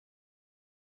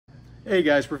Hey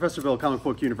guys, Professor Bill, Comic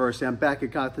Book University. I'm back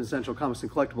at Gotham Central Comics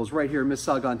and Collectibles right here in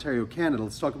Mississauga, Ontario, Canada.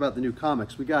 Let's talk about the new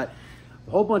comics. We got a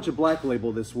whole bunch of Black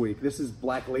Label this week. This is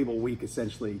Black Label week,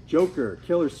 essentially. Joker,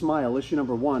 Killer Smile, issue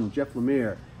number 1, Jeff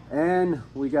Lemire. And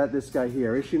we got this guy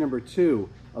here, issue number 2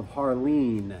 of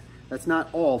Harleen. That's not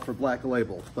all for Black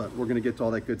Label, but we're going to get to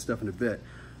all that good stuff in a bit.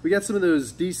 We got some of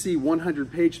those DC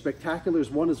 100-page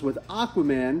spectaculars. One is with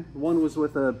Aquaman. One was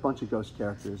with a bunch of ghost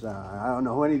characters. I don't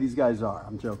know who any of these guys are.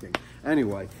 I'm joking.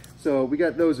 Anyway, so we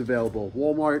got those available.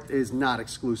 Walmart is not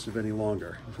exclusive any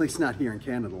longer, at least not here in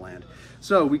Canada land.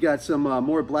 So we got some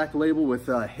more Black Label with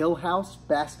Hill House,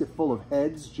 Basket Full of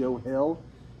Heads, Joe Hill.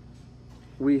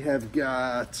 We have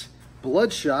got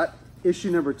Bloodshot, issue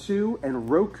number 2, and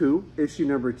Roku, issue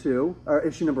number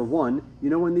 1. You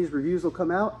know when these reviews will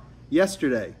come out?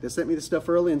 Yesterday. They sent me the stuff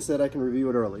early and said I can review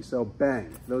it early. So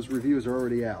bang, those reviews are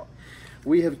already out.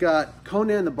 We have got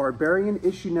Conan the Barbarian,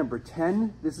 issue number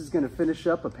 10. This is going to finish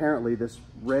up, apparently, this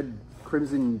red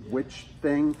crimson witch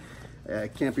thing.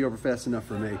 It can't be over fast enough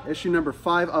for me. Issue number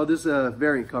 5. Oh, this is a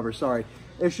variant cover, sorry.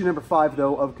 Issue number 5,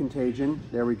 though, of Contagion.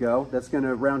 There we go. That's going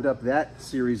to round up that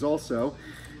series also.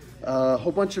 A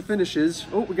whole bunch of finishes.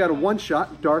 Oh, we got a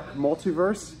one-shot, Dark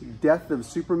Multiverse, Death of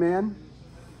Superman.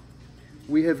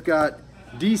 We have got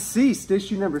Deceased,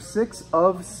 issue number 6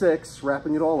 of 6,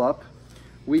 wrapping it all up.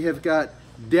 We have got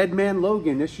Dead Man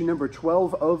Logan, issue number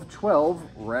 12 of 12,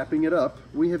 wrapping it up.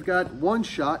 We have got One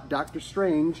Shot, Doctor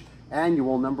Strange,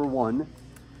 annual number 1.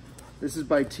 This is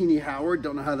by Teeny Howard.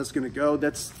 Don't know how that's going to go.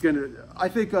 That's going to, I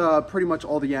think pretty much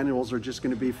all the annuals are just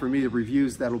going to be, for me, the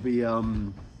reviews. That'll be,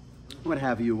 what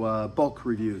have you, bulk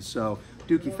reviews. So,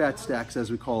 Dookie Fat Stacks,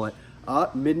 as we call it.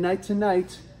 Midnight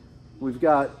Tonight, we've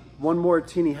got one more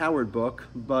Teeny Howard book,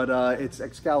 but it's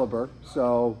Excalibur,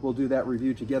 so we'll do that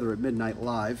review together at midnight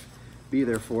live. Be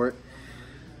there for it.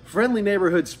 Friendly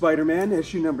Neighborhood Spider-Man,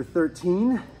 issue number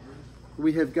 13.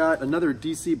 We have got another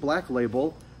DC Black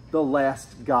Label, The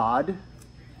Last God.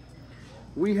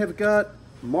 We have got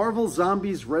Marvel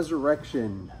Zombies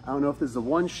Resurrection. I don't know if this is a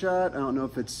one-shot, I don't know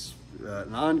if it's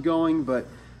an ongoing, but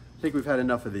I think we've had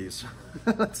enough of these.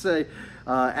 Let's say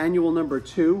annual number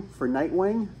 2 for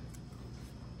Nightwing.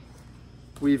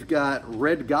 We've got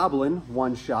Red Goblin,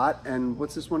 one shot, and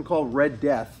what's this one called? Red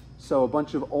Death. So a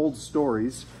bunch of old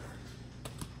stories,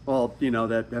 well, you know,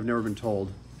 that have never been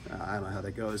told. I don't know how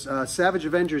that goes. Savage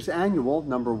Avengers Annual,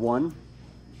 number 1.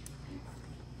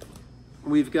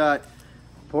 We've got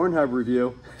Pornhub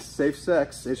review, Safe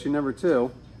Sex, issue number 2.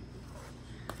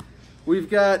 We've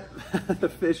got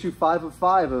issue 5 of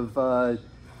 5 of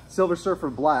Silver Surfer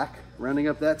Black, rounding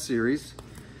up that series.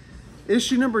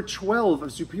 Issue number 12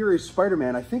 of Superior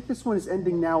Spider-Man. I think this one is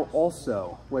ending now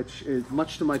also, which is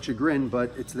much to my chagrin,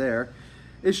 but it's there.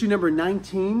 Issue number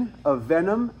 19 of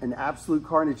Venom, an Absolute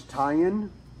Carnage tie-in.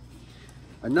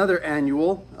 Another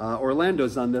annual,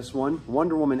 Orlando's on this one,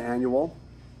 Wonder Woman annual.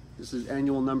 This is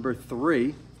annual number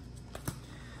 3.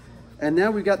 And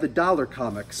now we've got the Dollar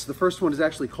Comics. The first one is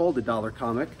actually called the Dollar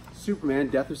Comic. Superman,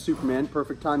 Death of Superman,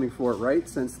 perfect timing for it, right?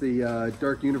 Since the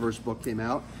Dark Universe book came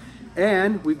out.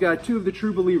 And we've got 2 of the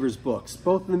True Believers books,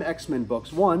 both of them X-Men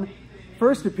books. One,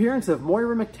 first appearance of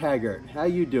Moira McTaggart. How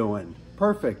you doing?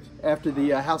 Perfect, after the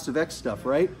House of X stuff,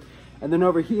 right? And then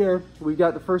over here, we've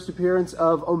got the first appearance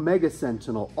of Omega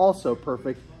Sentinel, also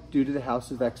perfect due to the House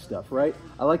of X stuff, right?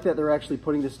 I like that they're actually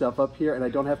putting this stuff up here and I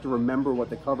don't have to remember what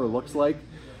the cover looks like.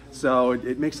 So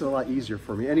it makes it a lot easier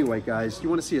for me. Anyway, guys, you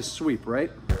want to see a sweep,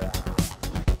 right?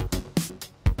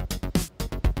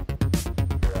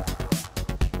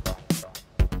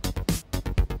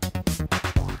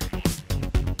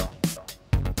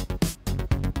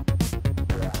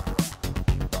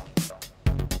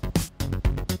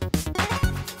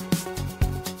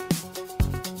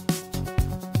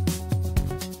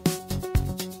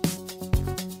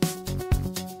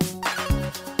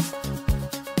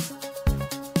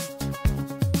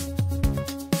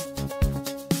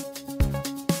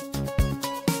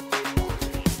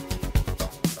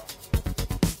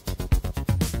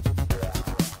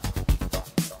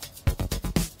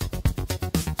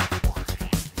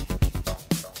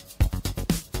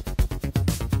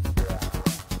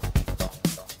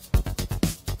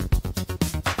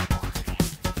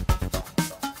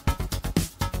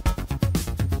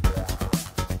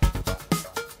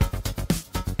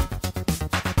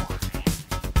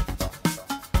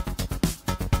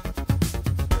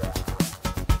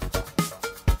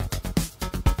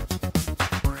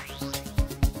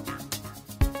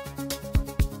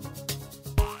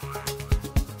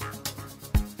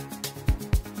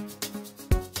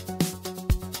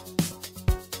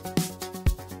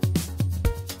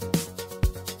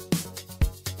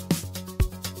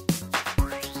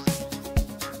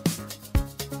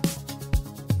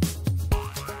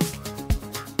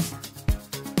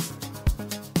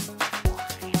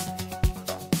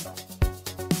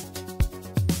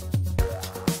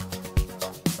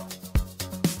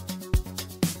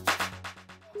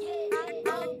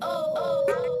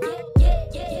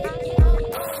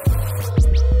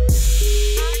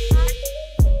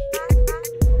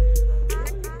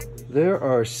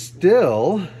 are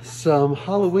still some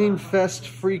Halloween Fest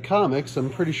free comics.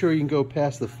 I'm pretty sure you can go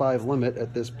past the 5 limit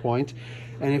at this point.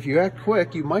 And if you act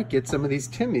quick, you might get some of these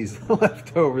Timmies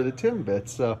left over, the Tim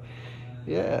bits. So,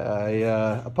 yeah,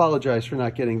 I apologize for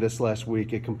not getting this last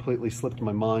week. It completely slipped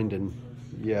my mind, and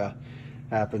yeah,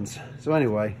 happens. So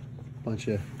anyway, bunch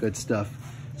of good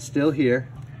stuff still here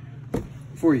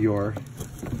for your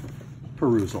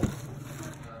perusal.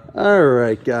 All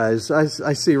right, guys,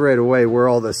 I see right away where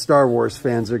all the Star Wars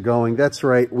fans are going. That's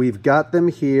right, we've got them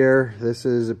here. This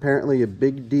is apparently a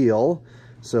big deal.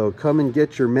 So come and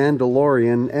get your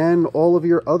Mandalorian and all of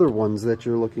your other ones that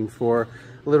you're looking for.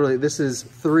 Literally, this is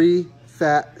 3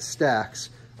 fat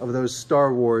stacks of those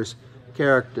Star Wars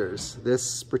characters,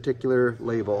 this particular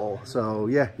label. So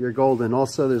yeah, you're golden.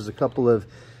 Also, there's a couple of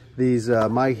these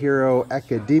My Hero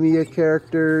Academia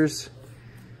characters.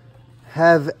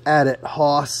 Have at it,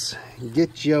 Hoss.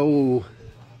 Get your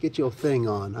thing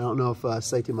on. I don't know if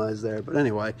Saitama is there, but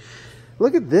anyway,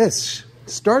 look at this.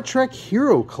 Star Trek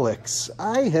Hero Clicks.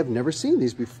 I have never seen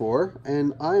these before,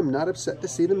 and I'm not upset to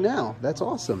see them now. That's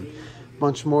awesome.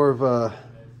 Bunch more of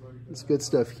this good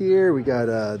stuff here. We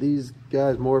got these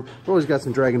guys more. We've always got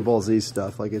some Dragon Ball Z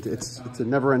stuff. Like it's a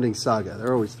never-ending saga.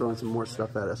 They're always throwing some more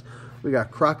stuff at us. We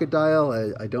got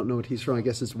Crocodile. I don't know what he's from. I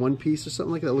guess it's One Piece or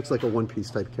something like that. It looks like a One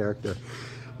Piece type character.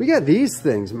 We got these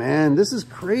things, man. This is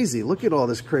crazy. Look at all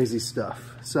this crazy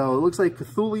stuff. So it looks like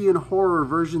Cthulhian horror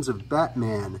versions of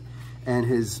Batman and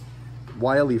his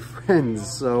wily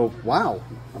friends. So wow,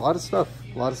 a lot of stuff,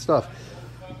 a lot of stuff.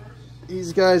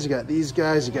 These guys, you got these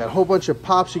guys, you got a whole bunch of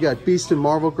pops. You got Beast and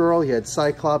Marvel Girl, you had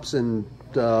Cyclops and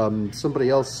somebody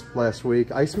else last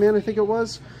week, Iceman I think it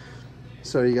was.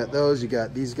 So you got those, you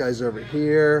got these guys over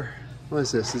here. What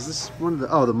is this? Is this one of the,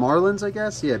 oh, the Marlins, I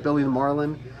guess? Yeah, Billy the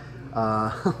Marlin,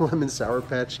 Lemon Sour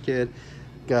Patch Kid.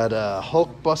 Got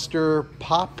Hulkbuster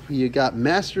Pop. You got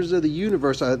Masters of the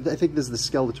Universe. I think this is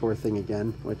the Skeletor thing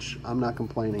again, which I'm not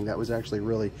complaining. That was actually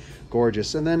really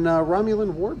gorgeous. And then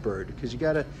Romulan Warbird, because you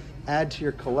got to add to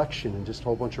your collection and just a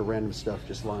whole bunch of random stuff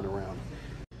just lying around.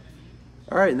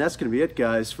 All right, and that's going to be it,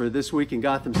 guys, for this week in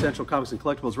Gotham Central Comics and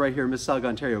Collectibles right here in Mississauga,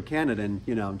 Ontario, Canada. And,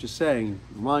 you know, I'm just saying,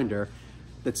 reminder,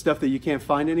 that stuff that you can't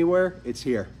find anywhere, it's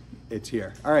here. It's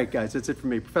here. All right, guys, that's it for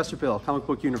me. Professor Bill, Comic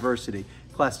Book University.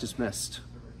 Class dismissed.